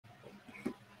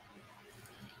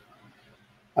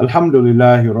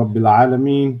Alhamdulillahi Rabbil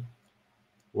Alameen,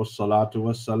 wassalatu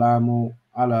wassalamu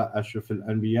ala ashraf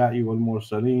al-anbiya'i wal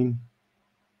mursaleen,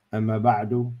 amma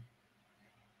ba'du,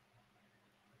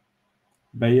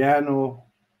 bayanu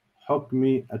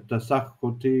hukmi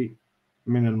at-tasakhuti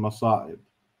min al-masa'ib.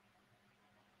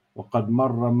 وقد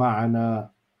مر معنا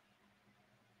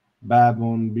باب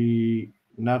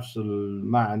بنفس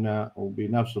المعنى أو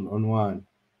بنفس العنوان.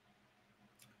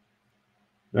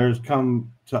 There's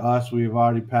come to us, we've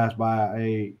already passed by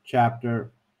a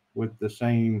chapter with the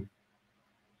same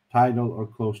title or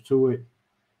close to it.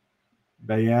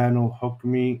 Bayanu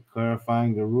Hukmi,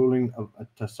 clarifying the ruling of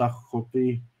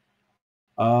at-tasakhuti,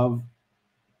 of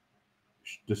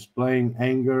displaying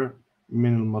anger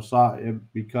min al-masa'ib,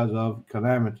 because of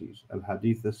calamities.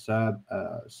 Al-Hadith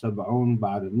al-Sab'un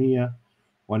ba'd al-Miya,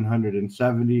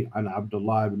 170, an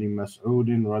Abdullah ibn Mas'ud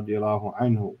radiallahu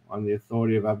anhu, on the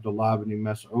authority of Abdullah ibn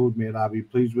Mas'ud, may Allah be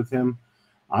pleased with him,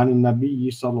 عن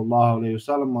النبي صلى الله عليه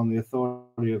وسلم, on the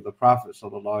authority of the Prophet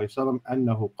صلى الله عليه وسلم,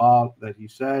 أنه قال, that he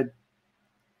said,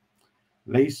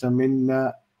 ليس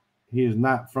منا, he is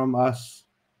not from us,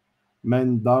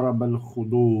 من ضرب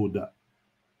الخدود,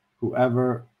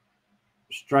 whoever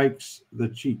strikes the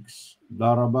cheeks.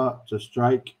 Daraba, to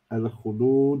strike,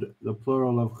 al-khudud, the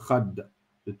plural of khad,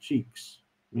 the cheeks,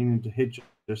 meaning to hit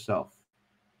yourself,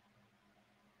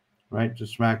 right? To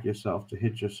smack yourself, to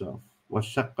hit yourself.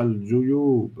 وَشَقَّ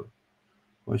الْجُيُوبِ,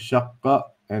 وَشَقَّ,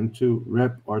 and to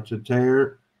rip or to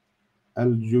tear,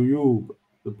 al-juyub,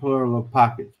 the plural of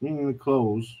pockets, meaning the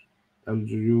clothes.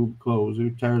 Al-juyub, clothes,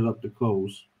 who tears up the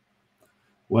clothes.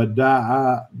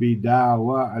 وَدَعَى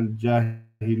بِدَعْوَى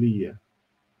الْجَاهِلِيَّةِ,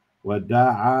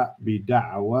 وَدَعَى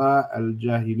بِدَعْوَى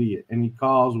الْجَاهِلِيَّةِ, and he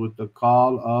calls with the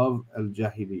call of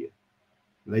al-jahiliyyah.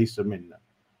 لَيْسَ مِنَّا,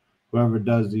 whoever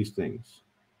does these things,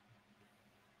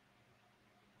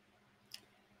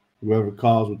 whoever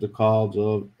calls with the calls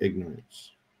of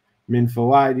ignorance. Min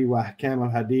fawaidi wa ahkam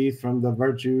al-hadith, from the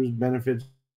virtues, benefits,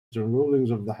 and rulings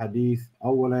of the hadith.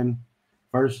 أولا,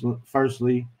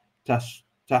 firstly,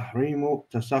 tahrimu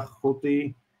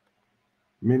tasakhuti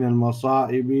min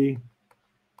al-masaibi,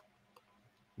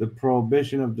 the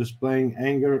prohibition of displaying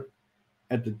anger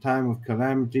at the time of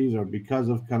calamities or because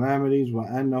of calamities,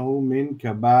 وَأَنَّهُ مِنْ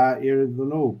كَبَائِرِ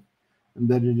الذُّنُوبِ, and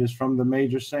that it is from the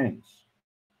major sins.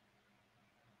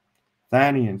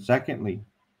 ثانيا, secondly,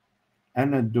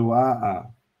 أَنَّ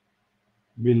الدُّعَاءَ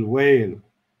بِالْوَيْلِ,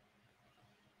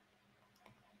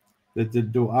 that the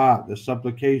dua, the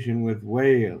supplication with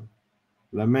wail,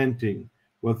 lamenting,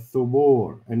 with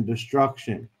thubur, and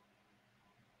destruction,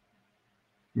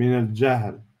 min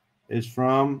al-jahl, is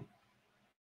from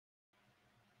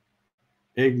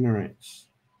ignorance.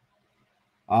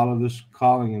 All of this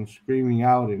calling and screaming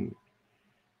out and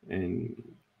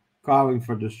calling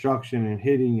for destruction and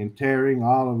hitting and tearing,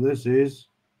 all of this is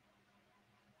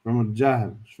from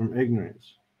al-jahl, from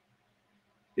ignorance.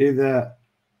 إذا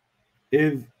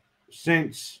إذ,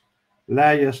 since,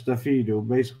 لا يستفيد,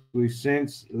 basically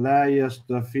since, لا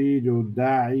يستفيد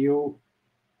الداعي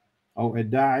أو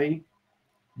الداعي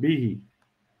به,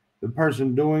 the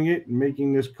person doing it,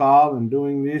 making this call and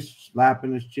doing this,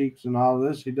 slapping his cheeks and all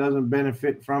this, he doesn't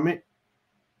benefit from it.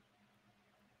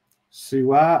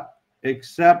 Siwa,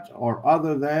 except or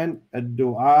other than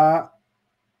ad-du'a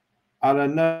ala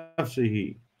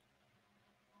nafsihi,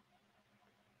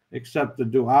 except the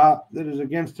dua that is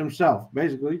against himself.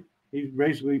 Basically, he's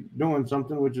basically doing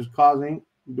something which is causing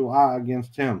dua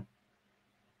against him.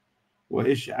 Wa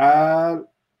ish'al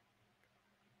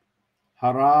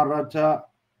hararati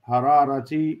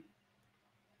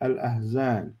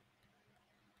al-ahzan,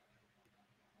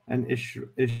 and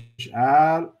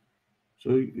ish'al,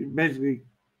 so basically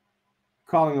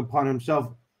calling upon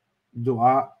himself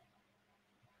dua,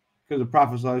 because the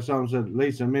Prophet ﷺ said,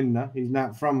 Laysa minna, he's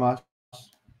not from us,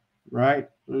 right?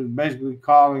 So he's basically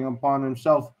calling upon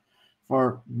himself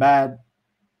for bad,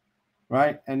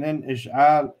 right? And then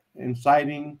ish'al,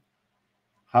 inciting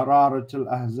hararat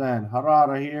al-ahzan.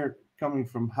 Harara here coming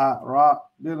from hara,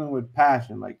 dealing with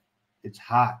passion, like it's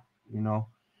hot, you know,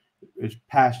 it's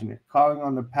passionate, calling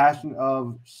on the passion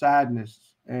of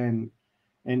sadness and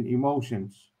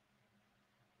emotions.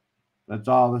 That's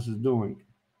all this is doing.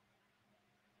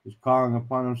 He's calling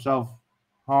upon himself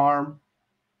harm,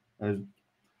 as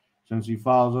since he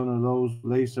falls under those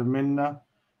laysa minna,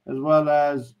 as well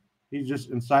as he's just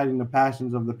inciting the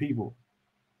passions of the people.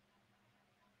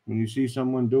 When you see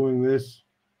someone doing this,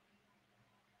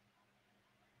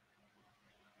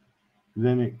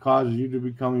 then it causes you to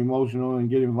become emotional and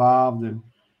get involved and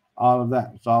all of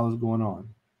that. It's all that's going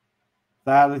on.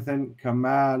 ثالثا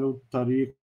كمال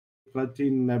طريقة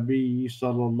النبي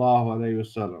صلى الله عليه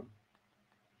وسلم,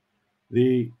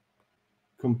 the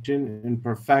completion and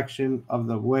perfection of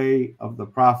the way of the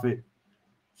Prophet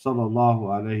sallallahu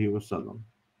alaihi wasallam.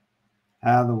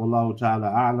 هذا والله تعالى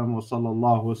أعلم وصلى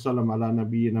الله وسلم على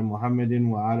نبينا محمد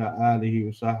وعلى آله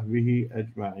وصحبه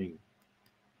أجمعين.